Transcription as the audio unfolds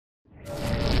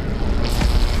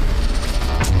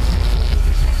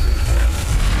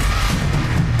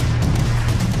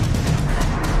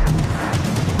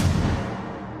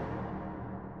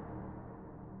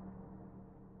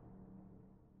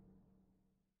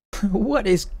What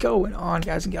is going on,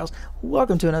 guys and gals?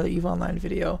 Welcome to another EVE Online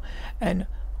video, and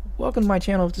welcome to my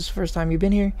channel. If this is the first time you've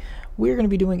been here, we're going to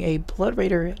be doing a Blood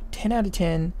Raider 10 out of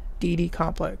 10 DD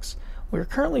complex. We're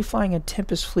currently flying a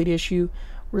Tempest fleet issue.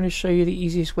 We're going to show you the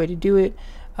easiest way to do it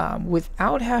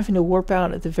without having to warp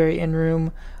out at the very end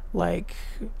room like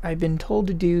I've been told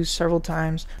to do several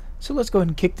times. So let's go ahead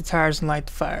and kick the tires and light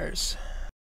the fires.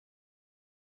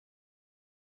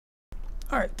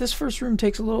 Alright, this first room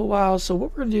takes a little while, so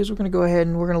what we're going to do is we're going to go ahead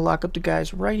and we're going to lock up the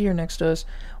guys right here next to us.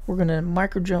 We're going to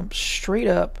micro jump straight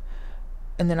up,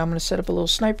 and then I'm going to set up a little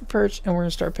sniper perch, and we're going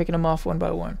to start picking them off one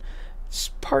by one. This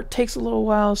part takes a little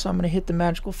while, so I'm going to hit the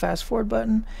magical fast forward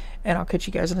button, and I'll catch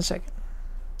you guys in a second.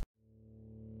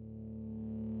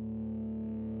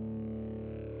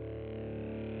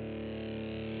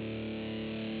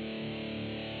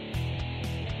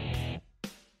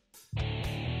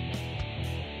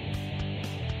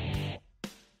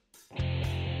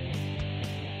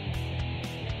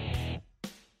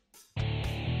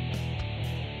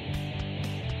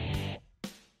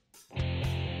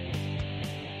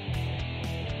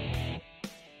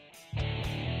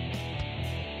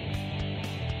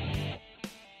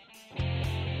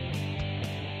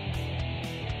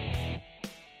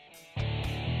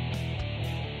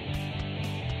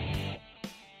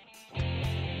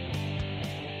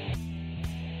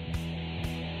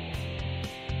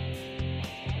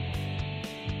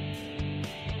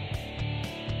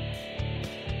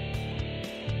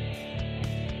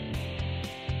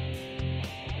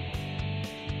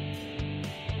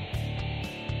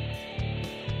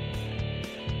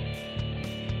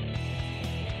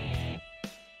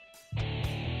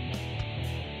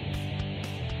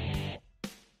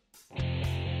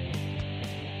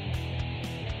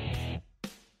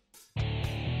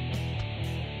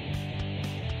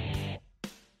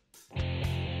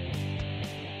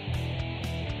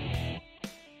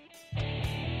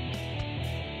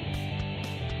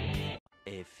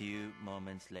 A few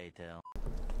moments later.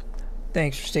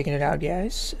 Thanks for sticking it out,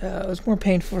 guys. It was more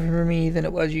painful for me than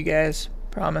it was you guys,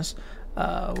 promise.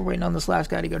 We're waiting on this last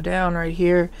guy to go down right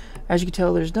here. As you can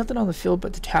tell, there's nothing on the field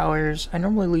but the towers. I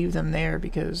normally leave them there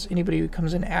because anybody who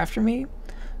comes in after me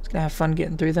is going to have fun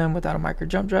getting through them without a micro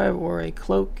jump drive or a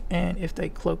cloak, and if they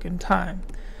cloak in time.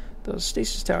 Those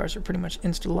stasis towers are pretty much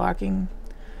insta-locking.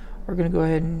 We're going to go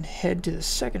ahead and head to the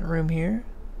second room here.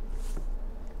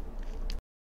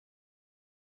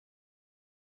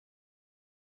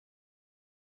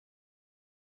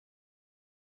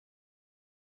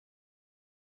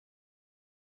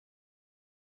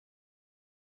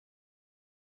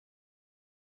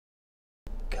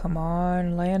 Come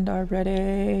on, land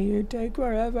already. You take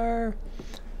forever.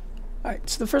 Alright,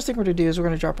 so the first thing we're going to do is we're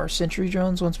going to drop our sentry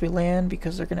drones once we land,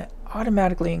 because they're going to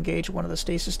automatically engage one of the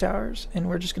stasis towers, and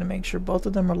we're just going to make sure both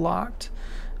of them are locked.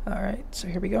 Alright, so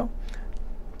here we go.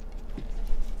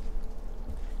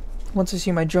 Once I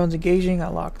see my drones engaging, I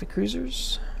lock the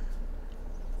cruisers.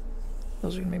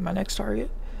 Those are going to be my next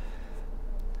target.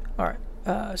 Alright.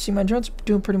 See, my drone's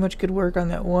doing pretty much good work on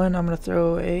that one. I'm going to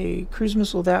throw a cruise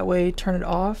missile that way, turn it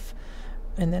off,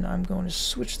 and then I'm going to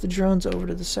switch the drones over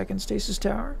to the second stasis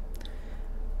tower.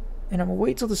 And I'm going to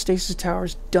wait till the stasis tower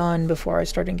is done before I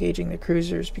start engaging the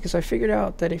cruisers, because I figured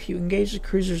out that if you engage the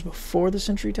cruisers before the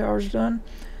sentry tower is done,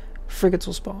 frigates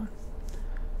will spawn.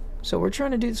 So we're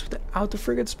trying to do this without the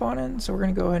frigates spawning, so we're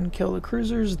going to go ahead and kill the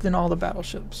cruisers, then all the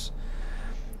battleships.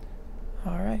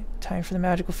 Alright, time for the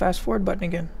magical fast forward button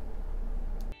again.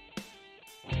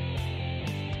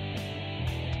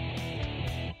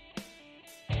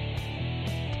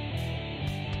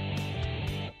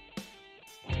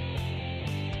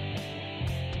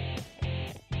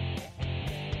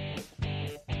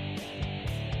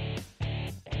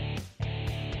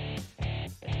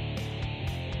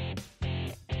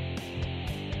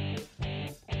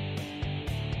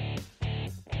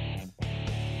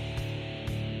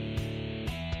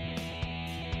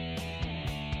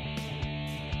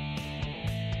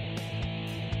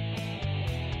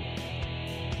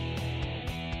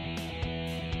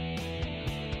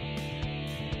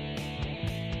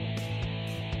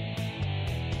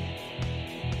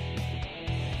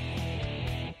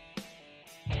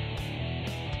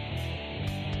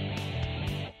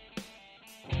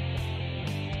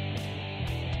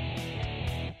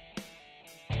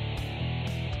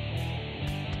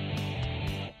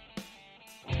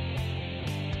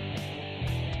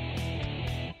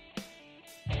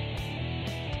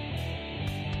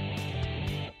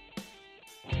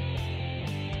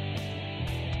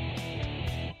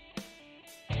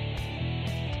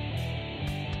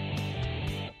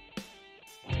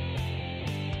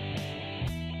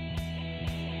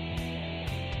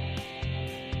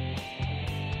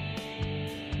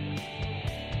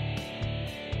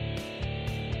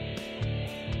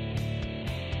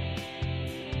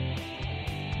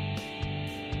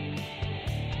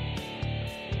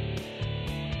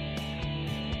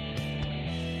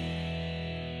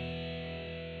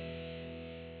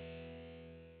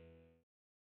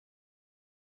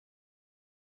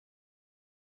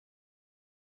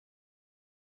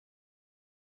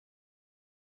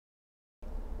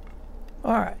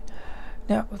 Alright,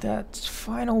 now with that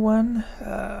final one,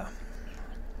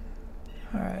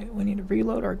 alright, we need to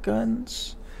reload our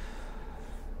guns.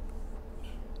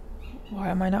 Why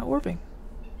am I not warping?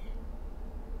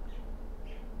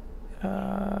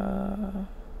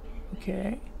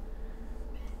 Okay.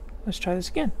 Let's try this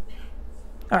again.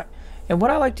 Alright, and what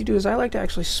I like to do is I like to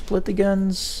actually split the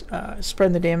guns,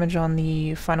 spread the damage on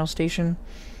the final station.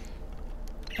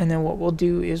 And then what we'll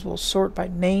do is we'll sort by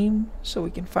name so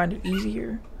we can find it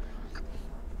easier.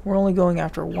 We're only going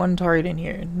after one target in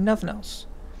here, nothing else.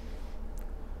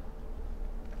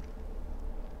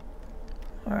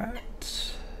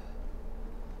 Alright.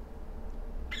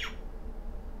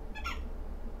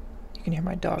 You can hear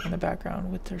my dog in the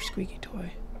background with their squeaky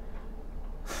toy.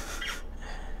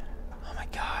 Oh my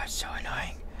god, so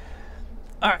annoying.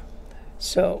 Alright,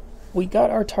 so we got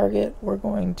our target. We're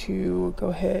going to go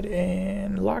ahead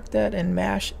and lock that and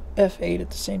mash F8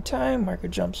 at the same time. Marker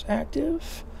jumps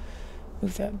active.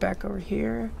 Move that back over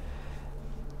here.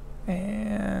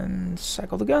 And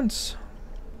cycle the guns.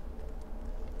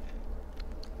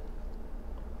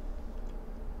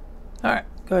 Alright,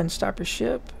 go ahead and stop your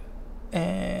ship.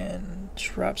 And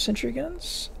drop sentry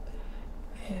guns.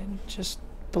 And just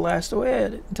blast away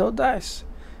at it until it dies.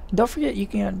 Don't forget you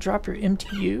can drop your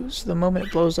MTUs. The moment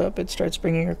it blows up, it starts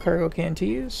bringing your cargo can to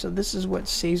you. So this is what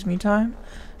saves me time.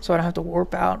 So I don't have to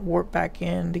warp out, warp back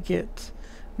in to get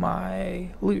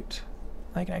my loot.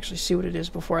 I can actually see what it is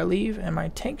before I leave, and my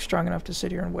tank's strong enough to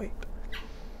sit here and wait.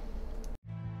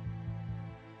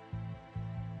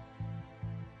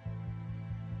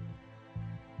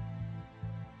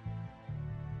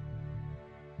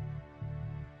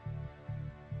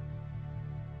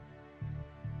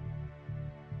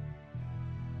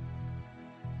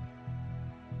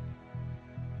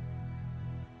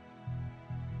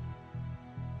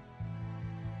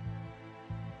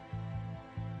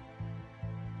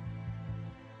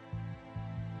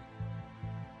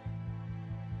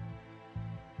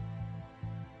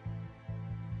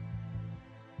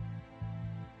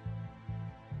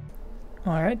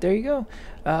 Alright, there you go.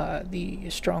 The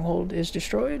stronghold is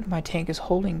destroyed. My tank is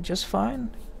holding just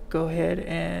fine. Go ahead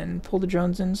and pull the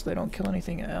drones in so they don't kill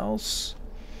anything else.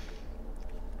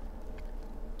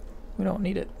 We don't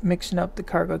need it mixing up the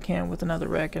cargo can with another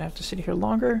wreck and have to sit here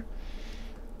longer.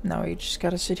 Now we just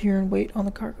gotta sit here and wait on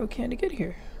the cargo can to get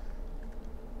here.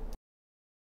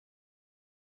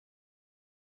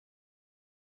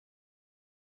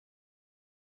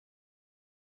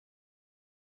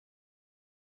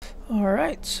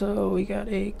 Alright, so we got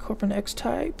a Corpus X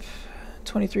type,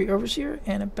 23 Overseer,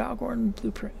 and a Balgorn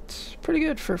blueprint. Pretty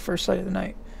good for first sight of the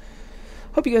night.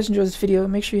 Hope you guys enjoyed this video.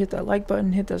 Make sure you hit that like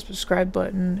button, hit that subscribe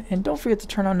button, and don't forget to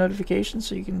turn on notifications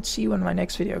so you can see when my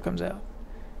next video comes out.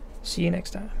 See you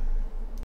next time.